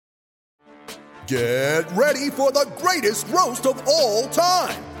Get ready for the greatest roast of all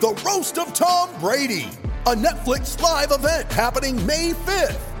time, the Roast of Tom Brady, a Netflix live event happening May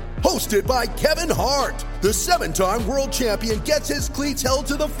 5th. Hosted by Kevin Hart, the 7-time world champion gets his cleats held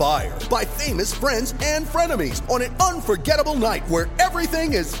to the fire by famous friends and frenemies on an unforgettable night where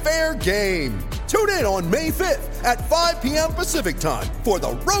everything is fair game. Tune in on May 5th at 5 p.m. Pacific time for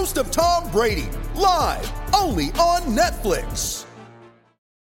the Roast of Tom Brady, live only on Netflix.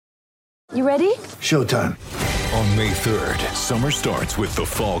 You ready? Showtime. On May 3rd, summer starts with The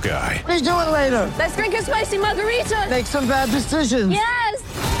Fall Guy. Let's do it later. Let's drink a spicy margarita. Make some bad decisions. Yes!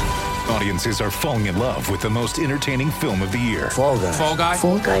 Audiences are falling in love with the most entertaining film of the year. Fall Guy. Fall Guy?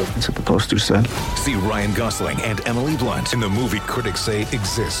 Fall guy. That's what the poster said. See Ryan Gosling and Emily Blunt in the movie critics say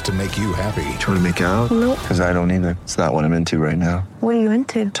exists to make you happy. Trying to make it out? Nope. Because I don't either. It's not what I'm into right now. What are you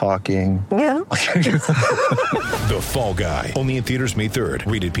into? Talking. Yeah. The Fall Guy. Only in theaters May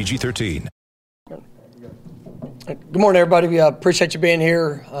 3rd. Rated PG-13. Good morning, everybody. We appreciate you being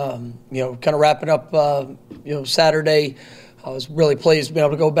here. Kind of wrapping up, Saturday. I was really pleased to be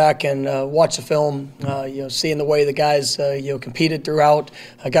able to go back and watch the film, seeing the way the guys, competed throughout.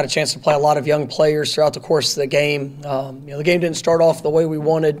 I got a chance to play a lot of young players throughout the course of the game. The game didn't start off the way we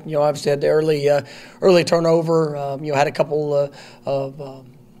wanted. Obviously had the early turnover. Had a couple of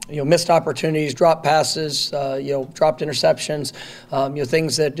missed opportunities, dropped passes, dropped interceptions,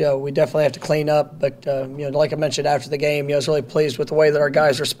 things that we definitely have to clean up. But, like I mentioned after the game, I was really pleased with the way that our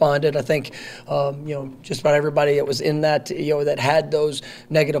guys responded. I think, just about everybody that was in that, that had those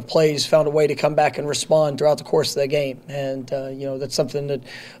negative plays found a way to come back and respond throughout the course of the game. And, that's something that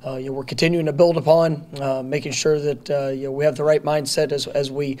we're continuing to build upon, making sure that, we have the right mindset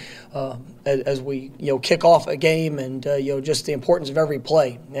as we kick off a game and, just the importance of every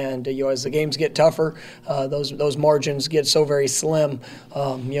play. And as the games get tougher, those margins get so very slim,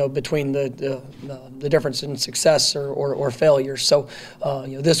 between the difference in success or failure. So,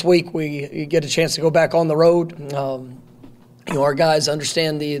 this week we get a chance to go back on the road. Our guys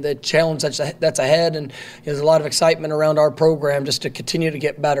understand the challenge that's ahead, and there's a lot of excitement around our program just to continue to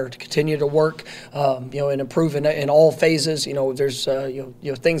get better, to continue to work, and improve in all phases. There's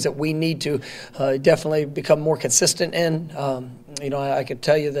things that we need to definitely become more consistent in. I could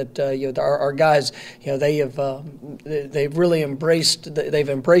tell you that our guys, they've really embraced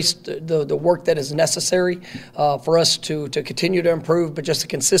the work that is necessary for us to continue to improve, but just the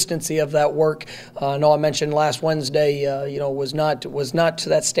consistency of that work. I know I mentioned last Wednesday, was not to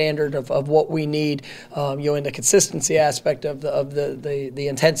that standard of what we need, in the consistency aspect of the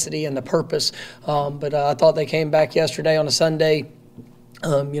intensity and the purpose. But I thought they came back yesterday on a Sunday.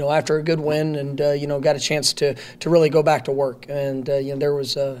 After a good win and, got a chance to really go back to work. And, there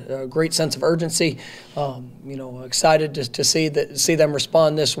was a great sense of urgency, excited to see them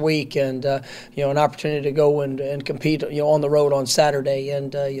respond this week and, an opportunity to go and compete, on the road on Saturday.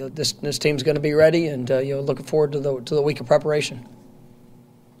 And, this team's going to be ready and, looking forward to the week of preparation.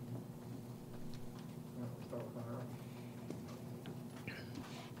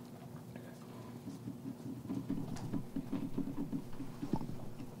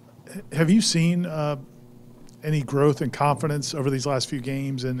 Have you seen any growth and confidence over these last few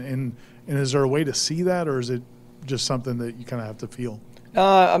games, and is there a way to see that, or is it just something that you kind of have to feel?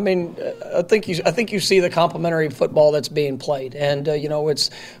 I think you see the complementary football that's being played, and it's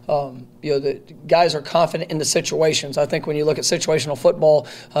the guys are confident in the situations. I think when you look at situational football,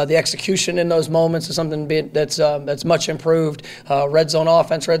 the execution in those moments is something that's much improved. Red zone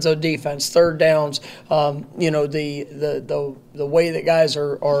offense, red zone defense, third downs. The way that guys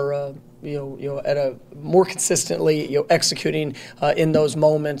are at a more consistently, executing in those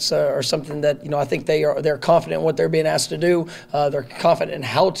moments are something that, I think they're confident in what they're being asked to do. They're confident in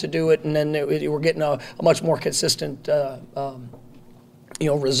how to do it, and then we're getting a much more consistent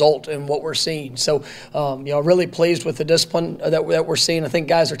result in what we're seeing. So, really pleased with the discipline that we're seeing. I think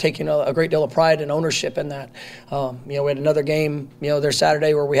guys are taking a great deal of pride and ownership in that. We had another game, there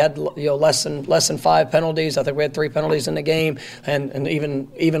Saturday where we had, less than 5 penalties. I think we had 3 penalties in the game, and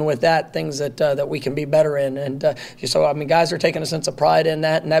even with that, things that we can be better in. And guys are taking a sense of pride in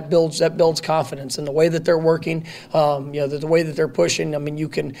that, and that builds confidence in the way that they're working. The way that they're pushing. You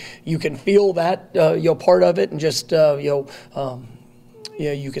can feel that part of it, and just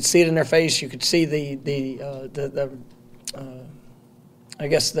you could see it in their face. You could see the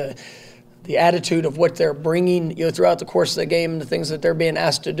the attitude of what they're bringing, throughout the course of the game, and the things that they're being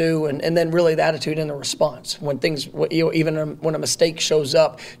asked to do, and then really the attitude and the response when things, even when a mistake shows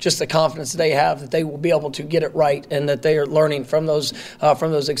up, just the confidence they have that they will be able to get it right, and that they are learning from those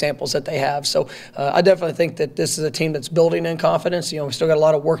examples that they have. So I definitely think that this is a team that's building in confidence. We still got a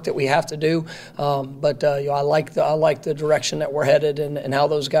lot of work that we have to do, but I like the direction that we're headed, and how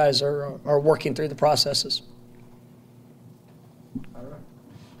those guys are working through the processes.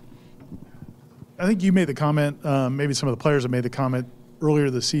 I think you made the comment, maybe some of the players have made the comment earlier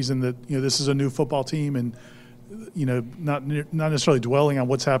this season that, this is a new football team, and, not necessarily dwelling on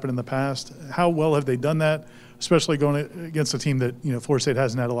what's happened in the past. How well have they done that, especially going against a team that, Florida State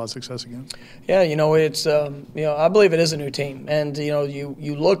hasn't had a lot of success against? Yeah, it's, I believe it is a new team. And,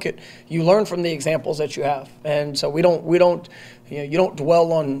 you learn from the examples that you have. And so you don't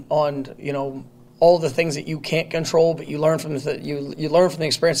dwell on all the things that you can't control, but you learn from you learn from the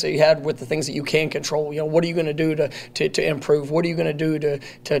experience that you had with the things that you can control. What are you going to do to improve? What are you going to do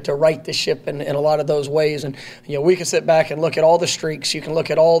to right the ship in a lot of those ways? And we can sit back and look at all the streaks. You can look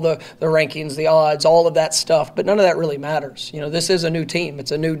at all the rankings, the odds, all of that stuff, but none of that really matters. This is a new team.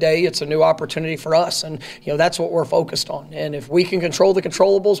 It's a new day. It's a new opportunity for us, and that's what we're focused on. And if we can control the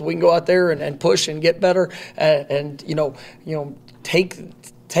controllables, we can go out there and push and get better, and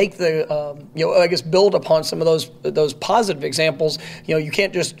take the, build upon some of those positive examples. You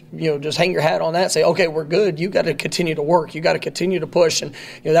can't just hang your hat on that and say, okay, we're good. You got to continue to work. You got to continue to push. And,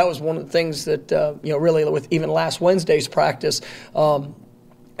 that was one of the things that, really with even last Wednesday's practice,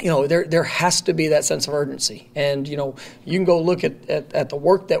 there has to be that sense of urgency. And, you can go look at the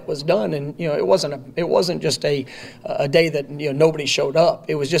work that was done, and, it wasn't just a day that, nobody showed up.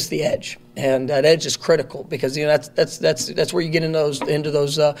 It was just the edge. And that edge is critical because that's where you get into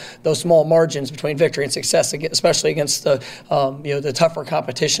those small margins between victory and success, especially against the tougher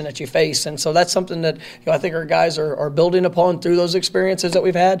competition that you face. And so that's something that I think our guys are building upon through those experiences that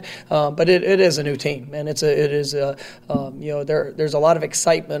we've had. But it is a new team, and there's a lot of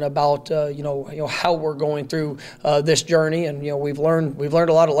excitement about how we're going through this journey, and we've learned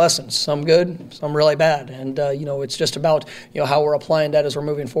a lot of lessons, some good, some really bad, and it's just about how we're applying that as we're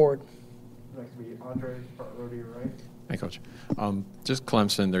moving forward. Next will be Andre, front row to your right. Hey, Coach. Just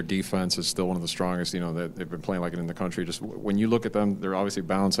Clemson, their defense is still one of the strongest, they've been playing like it in the country. Just when you look at them, they're obviously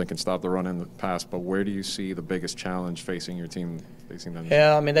balanced and can stop the run in the pass, but where do you see the biggest challenge facing your team, facing them?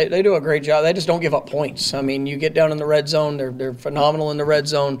 Yeah, they do a great job. They just don't give up points. You get down in the red zone, they're phenomenal in the red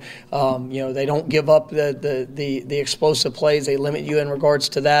zone. They don't give up the explosive plays. They limit you in regards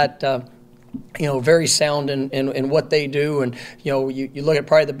to that. Very sound in what they do, and you look at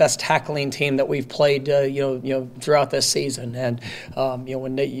probably the best tackling team that we've played throughout this season, and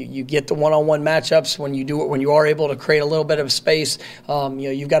when you get the one-on-one matchups, when you are able to create a little bit of space,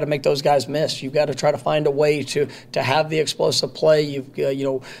 you've got to make those guys miss. You've got to try to find a way to have the explosive play.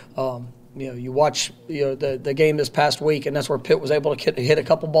 You watch the game this past week, and that's where Pitt was able to hit a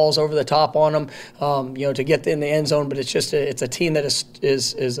couple balls over the top on them, to get in the end zone. But it's a team that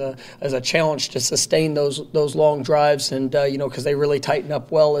is a challenge to sustain those long drives, and because they really tighten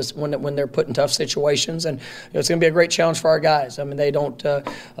up well as when they're put in tough situations. And it's going to be a great challenge for our guys. They don't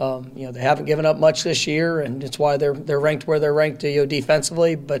they haven't given up much this year, and it's why they're ranked where they're ranked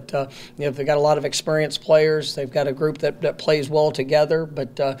defensively. But they've got a lot of experienced players. They've got a group that plays well together.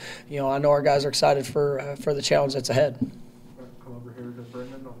 But I know our guys are excited for the challenge that's ahead. Come over here to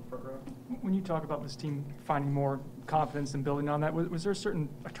Brendan on the front row. When you talk about this team finding more confidence and building on that, was there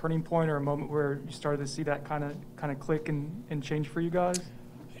a turning point or a moment where you started to see that kind of click and change for you guys?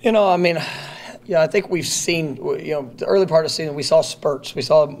 I think we've seen, the early part of the season, we saw spurts. We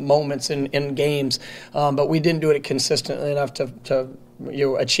saw moments in games, but we didn't do it consistently enough to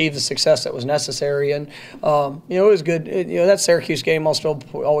achieve the success that was necessary. And, it was good. That Syracuse game, I'll still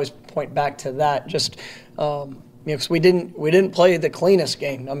always point back to that. Just, because we didn't play the cleanest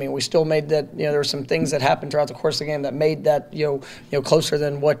game. We still made that, there were some things that happened throughout the course of the game that made that, closer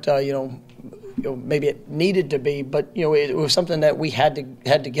than what, maybe it needed to be, but it was something that we had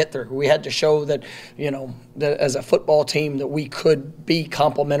to get through. We had to show that that as a football team that we could be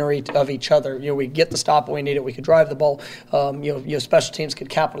complementary of each other. We get the stop when we need it. We could drive the ball. Special teams could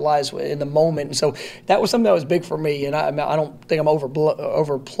capitalize in the moment. And so that was something that was big for me. And I don't think I'm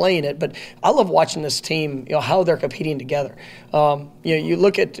overplaying it, but I love watching this team. How they're competing together. You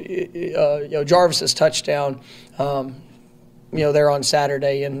look at Jarvis's touchdown. there on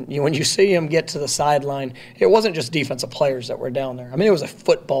Saturday, and when you see him get to the sideline, it wasn't just defensive players that were down there. I mean, it was a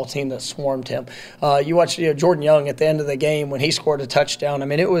football team that swarmed him. You watched Jordan Young at the end of the game when he scored a touchdown. I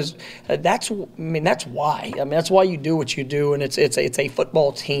mean, that's why. I mean, that's why you do what you do, and it's a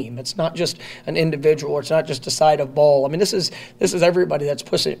football team. It's not just an individual. It's not just a side of ball. I mean, this is everybody that's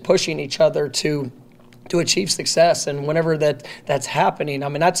pushing each other to achieve success, and whenever that's happening, I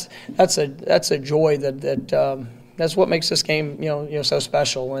mean, that's a joy that that's what makes this game, so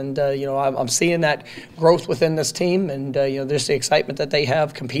special. And I'm seeing that growth within this team, and there's the excitement that they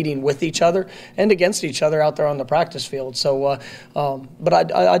have competing with each other and against each other out there on the practice field. So,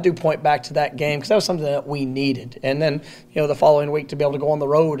 but I do point back to that game because that was something that we needed. And then the following week to be able to go on the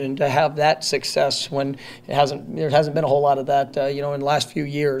road and to have that success when there hasn't been a whole lot of that in the last few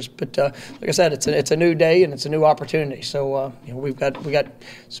years. But like I said, it's a new day and it's a new opportunity. So we got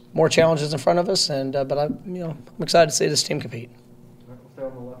more challenges in front of us, and but I'm excited to see this team compete. We'll stay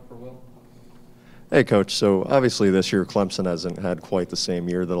on the left for Will. Hey, Coach. So obviously this year Clemson hasn't had quite the same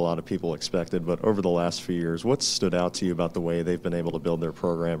year that a lot of people expected, but over the last few years, what stood out to you about the way they've been able to build their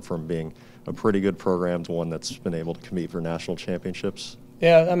program from being a pretty good program to one that's been able to compete for national championships?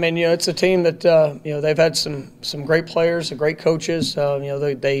 Yeah, I mean, it's a team that they've had some great players, great coaches.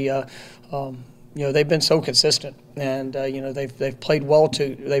 They've been so consistent, and they've played well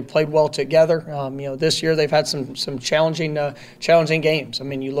together. This year they've had some challenging games. I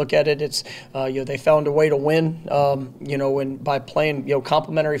mean, you look at it, it's they found a way to win, and by playing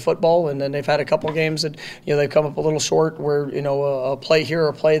complementary football, and then they've had a couple of games that they've come up a little short where a play here or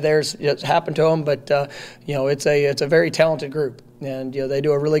a play there's happened to them, but it's a very talented group. And they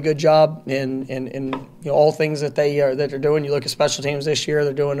do a really good job in all things that they're doing. You look at special teams this year;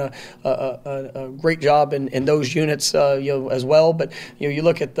 they're doing a great job in those units as well. But you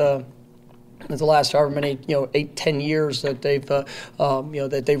look at the last however many 8-10 years that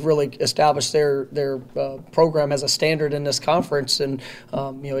they've really established their program as a standard in this conference, and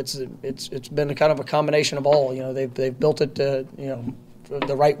it's been a kind of a combination of all. They've built it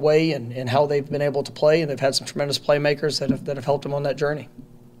the right way and how they've been able to play, and they've had some tremendous playmakers that have helped them on that journey.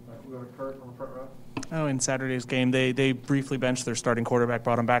 We'll go to Kurt on the front row. In Saturday's game, they briefly benched their starting quarterback,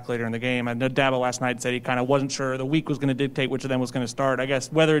 brought him back later in the game. I know Dabo last night said he kind of wasn't sure the week was going to dictate which of them was going to start. I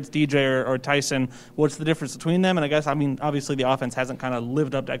guess whether it's DJ or Tyson, what's the difference between them? And I guess, obviously the offense hasn't kind of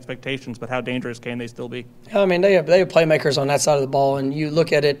lived up to expectations, but how dangerous can they still be? I mean, they have playmakers on that side of the ball, and you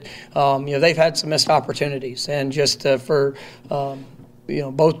look at it, they've had some missed opportunities, and just for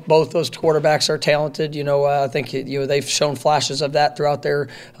both those quarterbacks are talented. I think they've shown flashes of that throughout their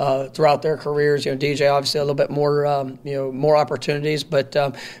careers. DJ obviously a little bit more more opportunities, but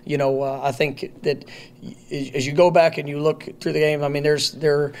I think that as you go back and you look through the game, I mean,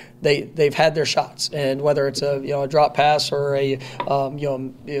 they've had their shots, and whether it's a drop pass or a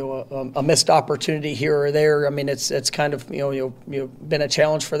missed opportunity here or there, I mean, it's kind of been a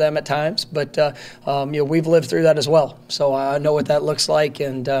challenge for them at times, but we've lived through that as well, so I know what that looks like,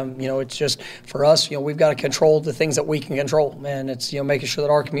 and it's just for us, we've got to control the things that we can control, and it's making sure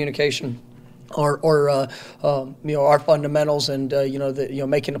that our communication, our fundamentals, and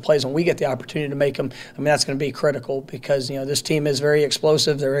making the plays when we get the opportunity to make them. I mean, that's going to be critical because this team is very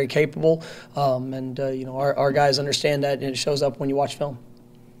explosive, they're very capable, and our guys understand that, and it shows up when you watch film.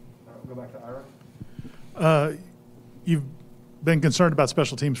 We'll go back to Ira. You've been concerned about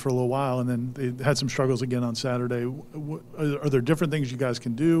special teams for a little while, and then they had some struggles again on Saturday. Are there different things you guys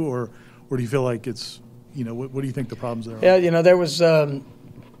can do, or do you feel like it's what do you think the problems there are? Yeah, there was.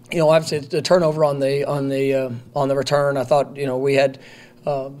 Obviously the turnover on the return. I thought we had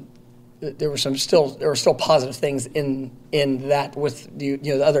there were still positive things in that with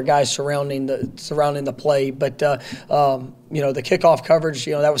the other guys surrounding the play, but the kickoff coverage,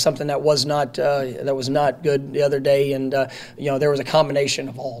 that was something that was not good the other day, and there was a combination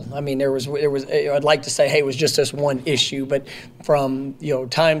of all. I mean, there was I'd like to say, hey, it was just this one issue, but from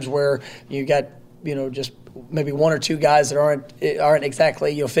times where you got just maybe one or two guys that aren't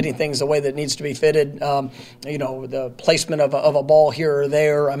exactly fitting things the way that needs to be fitted. The placement of a ball here or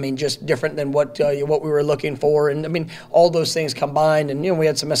there. I mean, just different than what we were looking for. And I mean, all those things combined, and we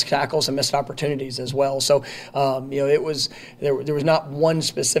had some missed tackles and missed opportunities as well. So it was there was not one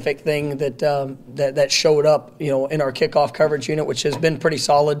specific thing that showed up in our kickoff coverage unit, which has been pretty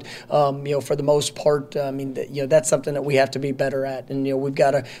solid for the most part. I mean, that's something that we have to be better at, and we've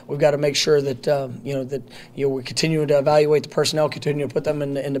got to make sure that we're continuing to evaluate the personnel, continue to put them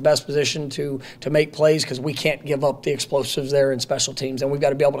in the best position to make plays, because we can't give up the explosives there in special teams, and we've got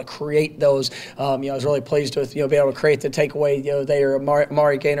to be able to create those. I was really pleased with be able to create the takeaway. There,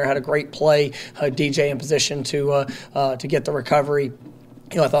 Amari Gaynor had a great play, DJ in position to get the recovery.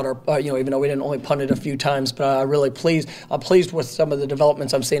 I thought even though we didn't only punt it a few times, but I'm pleased with some of the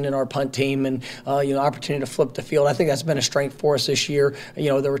developments I'm seeing in our punt team, and opportunity to flip the field. I think that's been a strength for us this year.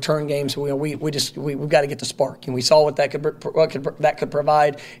 The return games, we've got to get the spark, and we saw what that could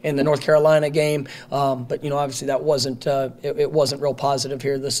provide in the North Carolina game. But obviously that wasn't it wasn't real positive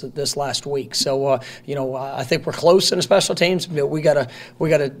here this last week. So I think we're close in the special teams. We gotta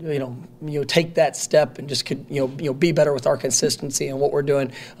take that step and just be better with our consistency and what we're doing.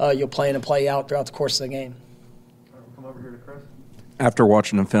 You'll play in and play out throughout the course of the game. We'll come over here to Chris. After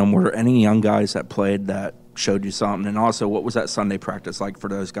watching the film, were there any young guys that played that showed you something? And also, what was that Sunday practice like for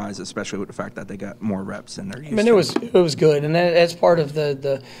those guys, especially with the fact that they got more reps than they're used to? It was good, and that's part of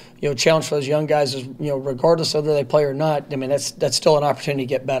the challenge for those young guys is regardless of whether they play or not. That's still an opportunity to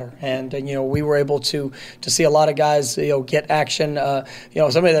get better, and we were able to see a lot of guys get action.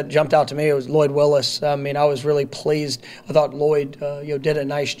 Somebody that jumped out to me was Lloyd Willis. I was really pleased. I thought Lloyd did a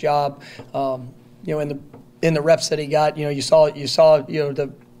nice job. In the reps that he got, you saw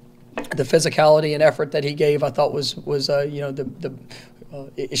the physicality and effort that he gave. I thought was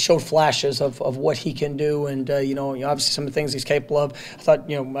it showed flashes of what he can do, and obviously some of the things he's capable of. I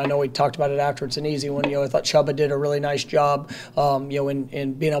thought I know we talked about it after. It's an easy one. I thought Chubba did a really nice job,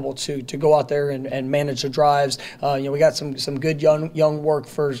 in being able to go out there and manage the drives. We got some good young work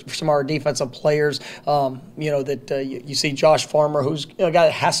for some of our defensive players. You see Josh Farmer, who's a guy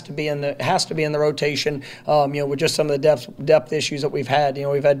that has to be in the rotation. With just some of the depth issues that we've had.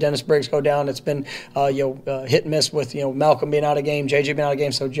 We've had Dennis Briggs go down. It's been hit and miss with Malcolm being out of game, JJ being out of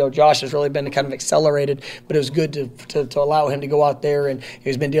game. So Josh has really been kind of accelerated, but it was good to allow him to go out there, and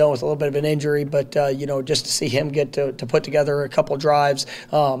he's been dealing with a little bit of an injury, but just to see him get to put together a couple drives,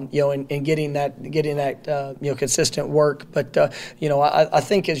 and getting that consistent work. But I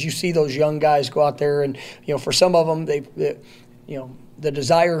think as you see those young guys go out there, and for some of them the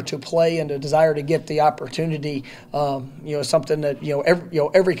desire to play and the desire to get the opportunity, something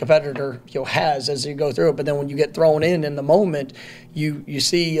that every competitor has as you go through it. But then when you get thrown in the moment, you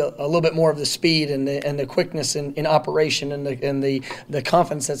see a little bit more of the speed and the quickness in operation and the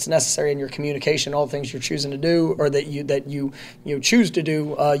confidence that's necessary in your communication, all the things you're choosing to do or that you choose to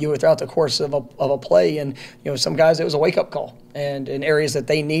do throughout the course of a play. And some guys, it was a wake up call, and in areas that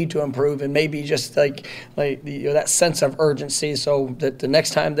they need to improve, and maybe just like that sense of urgency, so that the next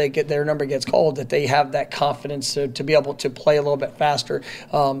time their number gets called, that they have that confidence to be able to play a little bit faster.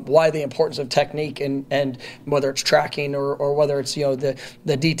 Why the importance of technique and whether it's tracking or whether it's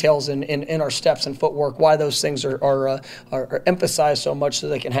the details in our steps and footwork, why those things are emphasized so much so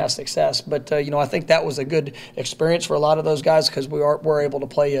they can have success. But I think that was a good experience for a lot of those guys, because we're able to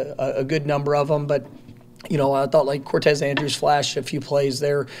play a good number of them. But I thought like Cortez Andrews flashed a few plays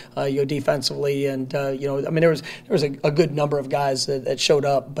there, defensively, and there was a good number of guys that showed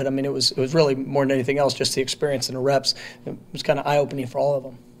up, but it was really more than anything else just the experience and the reps. It was kind of eye opening for all of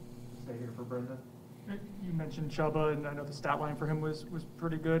them. Stay here for Brendan. You mentioned Chubba, and I know the stat line for him was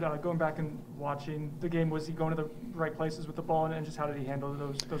pretty good. Going back and watching the game, was he going to the right places with the ball, and just how did he handle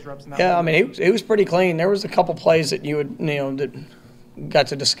those reps in that? Yeah, he was pretty clean. There was a couple plays that you would that got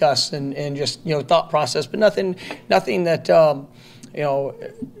to discuss and just thought process, but nothing that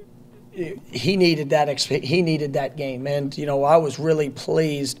he needed that game, and I was really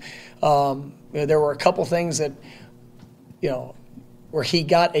pleased. There were a couple things that where he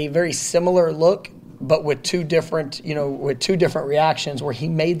got a very similar look, but with two different reactions, where he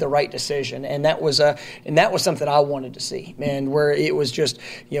made the right decision, and that was something I wanted to see, man. Where it was just,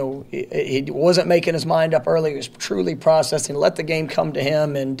 he wasn't making his mind up early; he was truly processing, let the game come to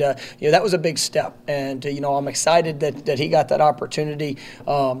him, and that was a big step. And I'm excited that he got that opportunity,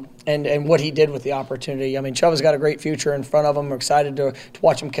 and what he did with the opportunity. Chubba's got a great future in front of him. We're excited to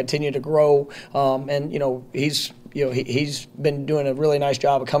watch him continue to grow, and he's been doing a really nice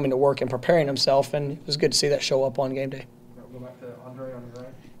job of coming to work and preparing himself, and it was good to see that show up on game day. We'll go back to Andre on your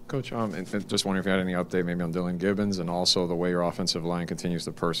right. Coach, and just wondering if you had any update maybe on Dylan Gibbons, and also the way your offensive line continues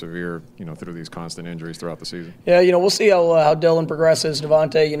to persevere, through these constant injuries throughout the season. Yeah, we'll see how Dylan progresses.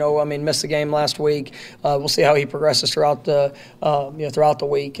 Devontae, missed the game last week. We'll see how he progresses throughout the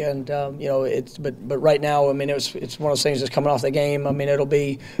week, and but right now, it's one of those things that's coming off the game. It'll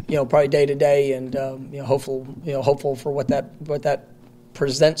be probably day to day, and hopeful for what that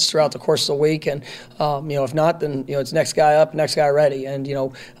presents throughout the course of the week, and if not, then it's next guy up, next guy ready, and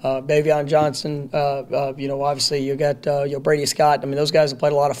Bavion Johnson, obviously you got Brady Scott. I mean, those guys have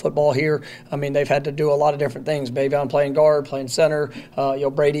played a lot of football here. I mean, they've had to do a lot of different things. Bavion playing guard, playing center.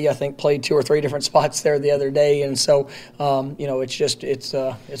 Brady, I think, played 2 or 3 different spots there the other day, and so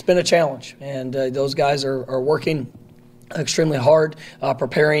it's been a challenge, and those guys are working extremely hard,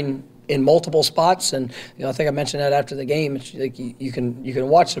 preparing in multiple spots, and I think I mentioned that after the game. It's like you can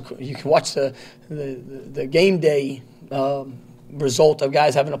watch the game day result of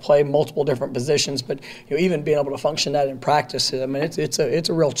guys having to play multiple different positions, but even being able to function that in practice, I mean, it's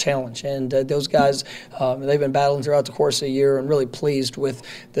a real challenge. And those guys, they've been battling throughout the course of the year, and really pleased with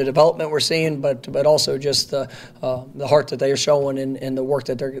the development we're seeing, but also just the heart that they are showing and the work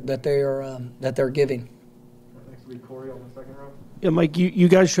that they're giving. Next week, Corey on the second row. Yeah, Mike, you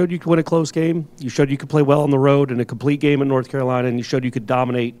guys showed you could win a close game. You showed you could play well on the road in a complete game in North Carolina, and you showed you could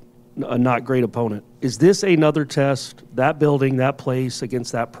dominate a not great opponent. Is this another test, that building, that place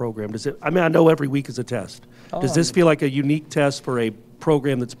against that program? I know every week is a test. Does this feel like a unique test for a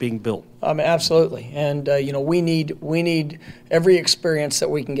program that's being built? I mean, absolutely. And, we need every experience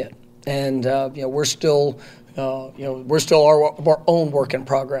that we can get. And, we're still our own work in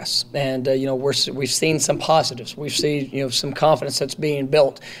progress, and we've seen some positives. We've seen some confidence that's being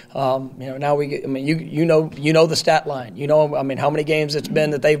built. Now we get. I mean, you know the stat line. I mean, how many games it's been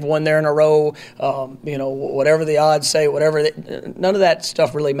that they've won there in a row. Whatever the odds say, none of that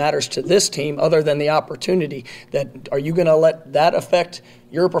stuff really matters to this team, other than the opportunity. That are you going to let that affect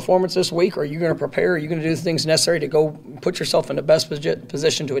your performance this week, or are you going to prepare? Are you going to do the things necessary to go put yourself in the best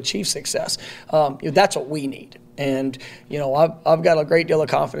position to achieve success? That's what we need. And I've got a great deal of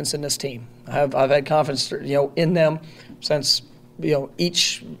confidence in this team. I've had confidence in them since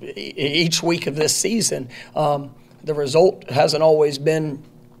each week of this season. The result hasn't always been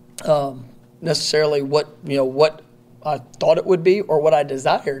necessarily what I thought it would be or what I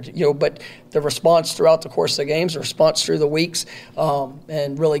desired, but the response throughout the course of the games, the response through the weeks,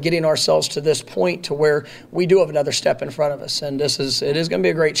 and really getting ourselves to this point to where we do have another step in front of us, and it is going to be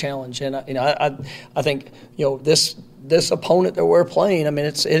a great challenge. And I think this opponent that we're playing, I mean,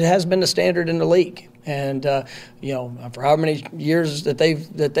 it has been the standard in the league, and for how many years that they've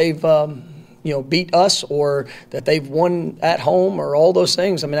beat us, or that they've won at home, or all those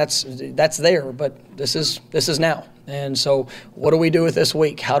things. I mean, that's there, but this is now. And so what do we do with this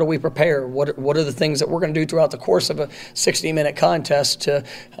week? How do we prepare? What are the things that we're going to do throughout the course of a 60-minute contest to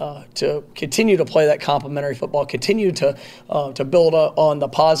continue to play that complementary football, continue to build on the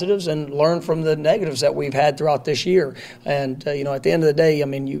positives and learn from the negatives that we've had throughout this year? And at the end of the day, I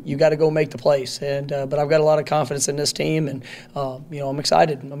mean, you got to go make the plays. And but I've got a lot of confidence in this team, and I'm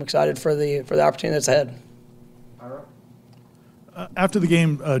excited. I'm excited for the opportunity that's ahead. After the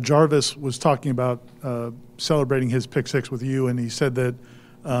game, Jarvis was talking about celebrating his pick six with you, and he said that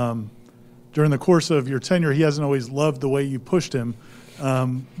during the course of your tenure, he hasn't always loved the way you pushed him,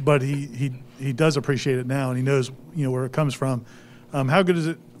 but he does appreciate it now, and he knows where it comes from. How good does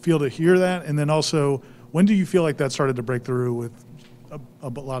it feel to hear that? And then also, when do you feel like that started to break through with a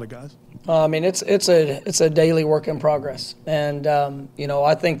lot of guys? I mean, it's a daily work in progress, and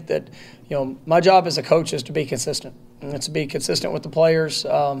I think that my job as a coach is to be consistent. And it's to be consistent with the players,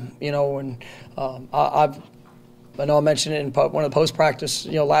 and I know I mentioned it in one of the post-practice,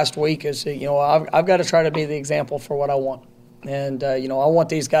 last week, is, I've got to try to be the example for what I want. And, I want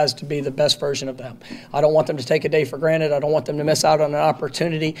these guys to be the best version of them. I don't want them to take a day for granted. I don't want them to miss out on an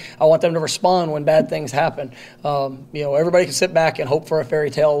opportunity. I want them to respond when bad things happen. Everybody can sit back and hope for a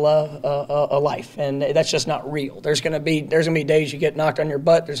fairy tale a life, and that's just not real. There's going to be days you get knocked on your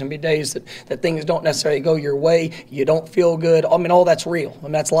butt. There's going to be days that things don't necessarily go your way. You don't feel good. I mean, all that's real,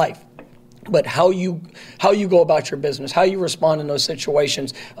 and that's life. But how you go about your business, how you respond in those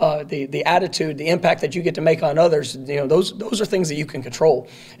situations, the attitude, the impact that you get to make on others, those are things that you can control.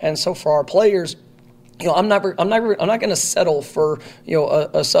 And so for our players, I'm not going to settle for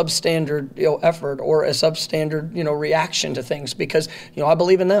a substandard effort or a substandard reaction to things, because I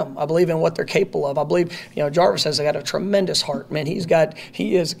believe in them. I believe in what they're capable of. I believe Jarvis has got a tremendous heart, man. He's got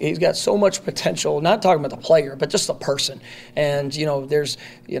so much potential. Not talking about the player, but just the person. And there's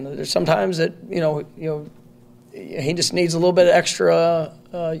sometimes that he just needs a little bit of extra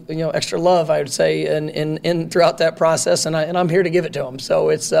love, I would say, in throughout that process, and I'm here to give it to him. So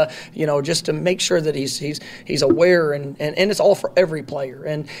it's just to make sure that he's aware, and it's all for every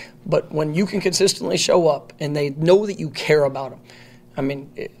player. But when you can consistently show up and they know that you care about them, I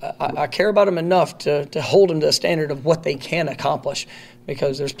mean, I care about them enough to hold them to the standard of what they can accomplish,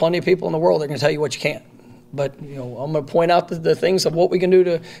 because there's plenty of people in the world that are going to tell you what you can't. But I'm going to point out the things of what we can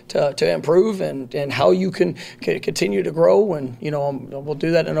do to improve and how you can continue to grow, and we'll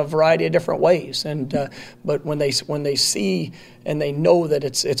do that in a variety of different ways. And but when they see and they know that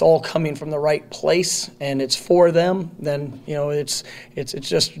it's all coming from the right place and it's for them, then it's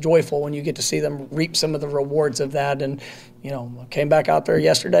just joyful when you get to see them reap some of the rewards of that. And I came back out there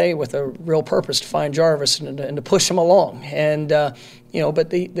yesterday with a real purpose to find Jarvis and to push him along. And but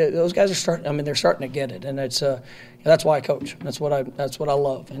those guys are starting. I mean, they're starting to get it, and it's that's why I coach. That's what I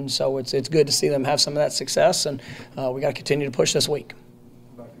love. And so it's good to see them have some of that success, and we got to continue to push this week.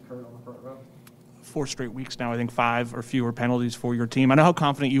 4 straight weeks now, I think 5 or fewer penalties for your team. I know how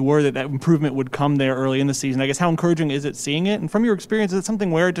confident you were that improvement would come there early in the season. I guess how encouraging is it seeing it? And from your experience, is it something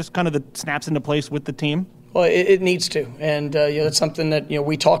where it just kind of snaps into place with the team? Well, it needs to, and that's something that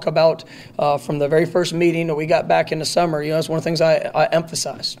we talk about from the very first meeting that we got back in the summer. It's one of the things I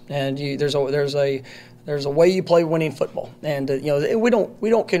emphasized, and there's a way you play winning football, and we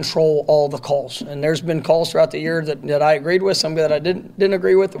don't control all the calls. And there's been calls throughout the year that I agreed with, some that I didn't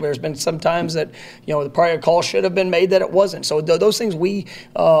agree with. There's been some times that probably a call should have been made that it wasn't. So those things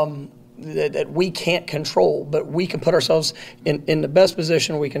that we can't control, but we can put ourselves in the best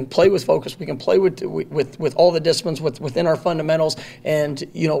position. We can play with focus. We can play with all the disciplines within our fundamentals. And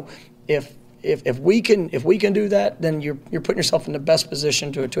if we can do that, then you're putting yourself in the best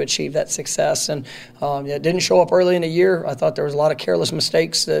position to achieve that success. And it didn't show up early in the year. I thought there was a lot of careless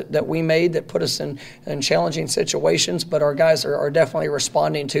mistakes that we made that put us in challenging situations. But our guys are definitely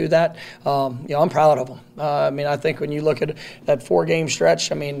responding to that. I'm proud of them. I think when you look at that 4-game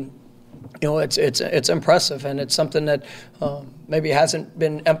stretch, it's impressive, and it's something that maybe hasn't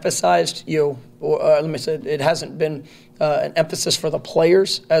been emphasized. Let me say, it hasn't been an emphasis for the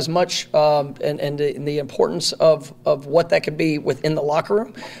players as much, and the importance of what that could be within the locker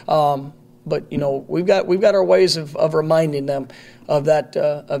room. But we've got our ways of reminding them of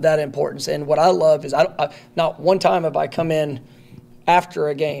that importance. And what I love is not one time have I come in after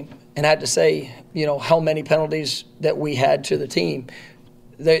a game and had to say how many penalties that we had to the team.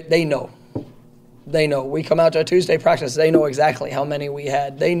 They know. They know. We come out to a Tuesday practice. They know exactly how many we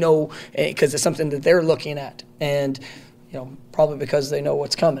had. They know because it's something that they're looking at, and probably because they know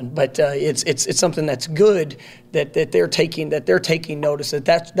what's coming. But it's something that's good that they're taking notice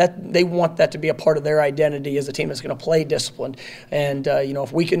that they want that to be a part of their identity as a team that's going to play disciplined. And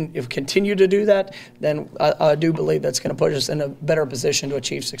if we continue to do that, then I do believe that's going to put us in a better position to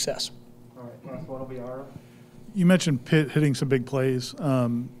achieve success. All right, last one will be Ara. You mentioned Pitt hitting some big plays.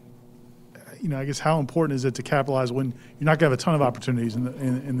 I guess how important is it to capitalize when you're not going to have a ton of opportunities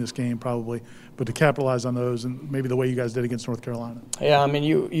in this game probably, but to capitalize on those, and maybe the way you guys did against North Carolina? Yeah,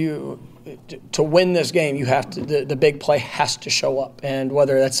 you to win this game, you have to the big play has to show up, and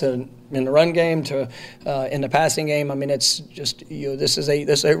whether that's in the run game to in the passing game, it's just this is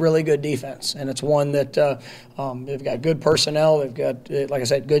a really good defense, and it's one that they've got good personnel, they've got, like I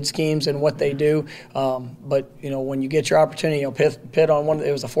said, good schemes in what they do. But when you get your opportunity, Pitt on one,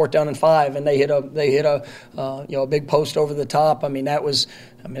 it was a 4th down and 5, and they hit a big post over the top. That was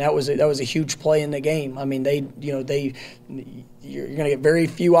a huge play in the game. You're going to get very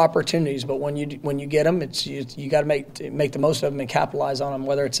few opportunities, but when you get them, you got to make the most of them and capitalize on them.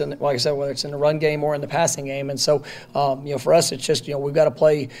 Whether it's in the run game or in the passing game. And so, for us, it's just we've got to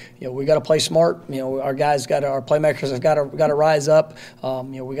play. We've got to play smart. Our playmakers have got to rise up.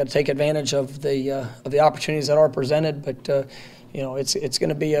 We got to take advantage of the opportunities that are presented. But it's going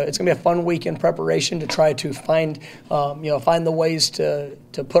to be a fun week in preparation to try to find the ways to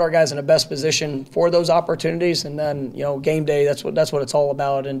put our guys in the best position for those opportunities, and then game day, that's what it's all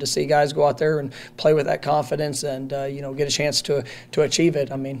about, and to see guys go out there and play with that confidence and get a chance to achieve it.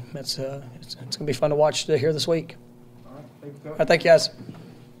 It's going to be fun to watch here this week. All right, thank you, Coach. All right, thank you guys.